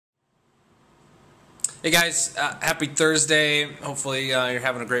Hey guys, happy Thursday. Hopefully you're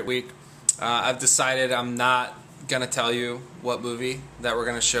having a great week. I've decided I'm not going to tell you what movie that we're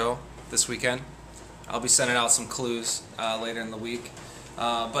going to show this weekend. I'll be sending out some clues later in the week.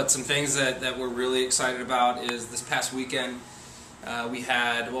 But some things that we're really excited about is this past weekend we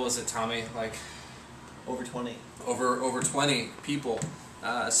had, what was it, Tommy? Like over 20. Over 20 people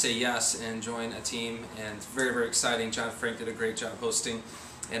say yes and join a team, and it's very, very exciting. John Frank did a great job hosting,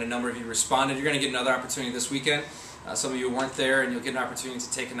 and a number of you responded. You're going to get another opportunity this weekend. Some of you weren't there, and you'll get an opportunity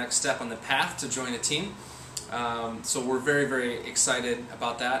to take a next step on the path to join a team. So we're very, very excited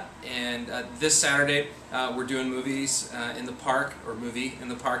about that. And this Saturday, we're doing movies in the park, or movie in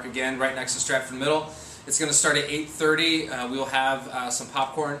the park again, right next to Stratford Middle. It's going to start at 8:30. We'll have some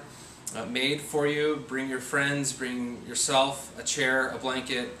popcorn made for you. Bring your friends, bring yourself, a chair, a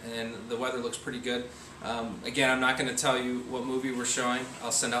blanket, and the weather looks pretty good. Again, I'm not going to tell you what movie we're showing.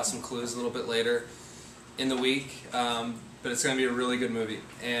 I'll send out some clues a little bit later in the week, but it's going to be a really good movie,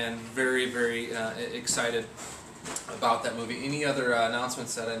 and very, very excited about that movie. Any other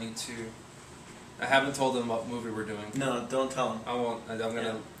announcements that I need to... I haven't told them what movie we're doing. No, don't tell them. I won't. I'm going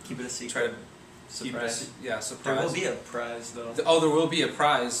to keep it a secret. Try to surprise. Surprise. There will be a prize, though. Oh, there will be a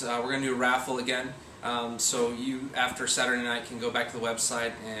prize. We're going to do a raffle again. So you, after Saturday night, can go back to the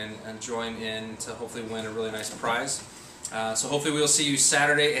website and join in to hopefully win a really nice prize. So hopefully we'll see you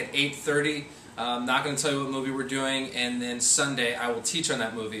Saturday at 8:30. I'm not going to tell you what movie we're doing, and then Sunday I will teach on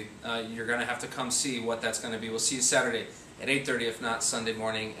that movie. You're going to have to come see what that's going to be. We'll see you Saturday at 8:30, if not Sunday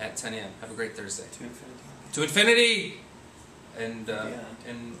morning at 10 a.m. Have a great Thursday. To infinity. To infinity! And, yeah.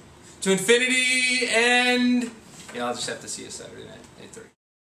 and to infinity and... Yeah, I'll just have to see you Saturday night, 8:30.